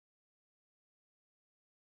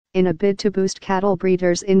In a bid to boost cattle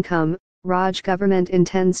breeders' income, Raj government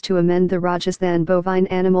intends to amend the Rajasthan Bovine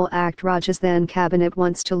Animal Act.Rajasthan cabinet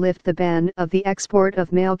wants to lift the ban of the export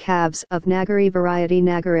of male calves of Nagori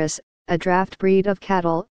variety.Nagoris, a draft breed of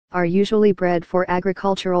cattle, are usually bred for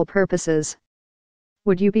agricultural purposes.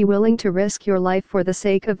 Would you be willing to risk your life for the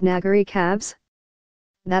sake of Nagori calves?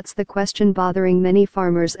 That's the question bothering many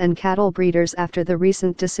farmers and cattle breeders after the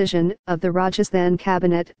recent decision of the Rajasthan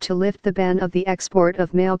cabinet to lift the ban of the export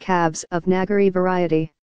of male calves of Nagori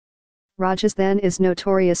variety. Rajasthan is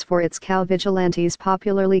notorious for its cow vigilantes,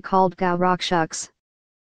 popularly called Gau Rakshaks.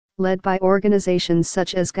 Led by organizations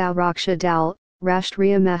such as Gau Raksha Dal,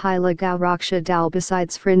 Rashtriya Mahila Gau Raksha Dal,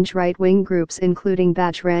 besides fringe right-wing groups including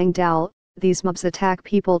Bajrang Dal, these mobs attack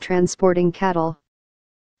people transporting cattle.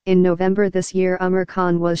 In November this year, Umar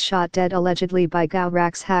Khan was shot dead allegedly by Gau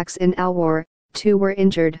Rakshaks in Alwar, 2 were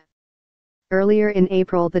injured. Earlier in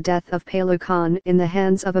April, the death of Pelu Khan in the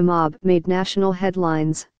hands of a mob made national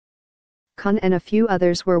headlines. Khan and a few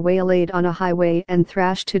others were waylaid on a highway and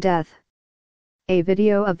thrashed to death. A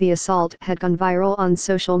video of the assault had gone viral on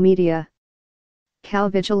social media. Cow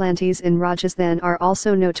vigilantes in Rajasthan are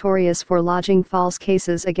also notorious for lodging false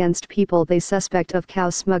cases against people they suspect of cow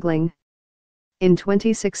smuggling. In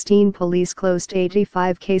 2016, police closed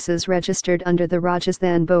 85 cases registered under the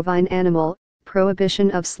Rajasthan Bovine Animal, Prohibition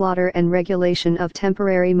of Slaughter and Regulation of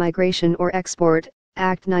Temporary Migration or Export,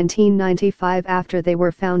 Act 1995 after they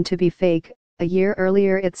were found to be fake. A year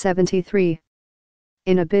earlier at 73.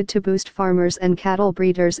 In a bid to boost farmers and cattle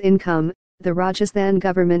breeders' income, the Rajasthan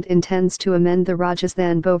government intends to amend the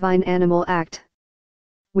Rajasthan Bovine Animal Act.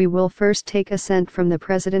 We will first take assent from the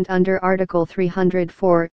President under Article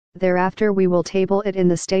 304, thereafter we will table it in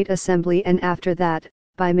the State Assembly, and after that,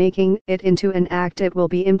 by making it into an act, it will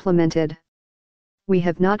be implemented. We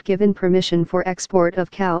have not given permission for export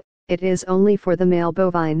of cow, it is only for the male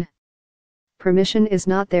bovine. Permission is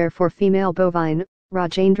not there for female bovine,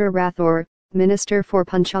 Rajendra Rathore, Minister for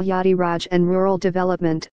Panchayati Raj and Rural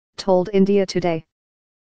Development, told India Today.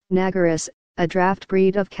 Nagoris, a draft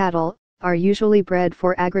breed of cattle, are usually bred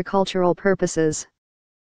for agricultural purposes.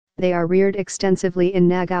 They are reared extensively in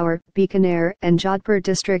Nagaur, Bikaner and Jodhpur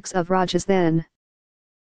districts of Rajasthan.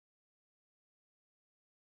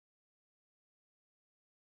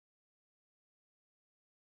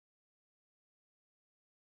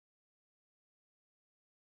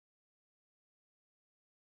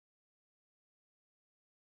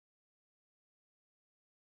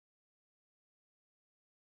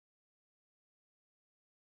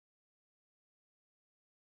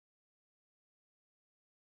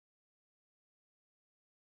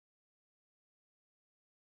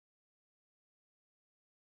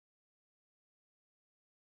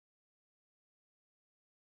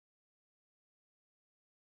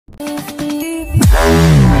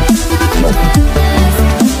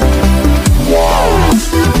 Wow.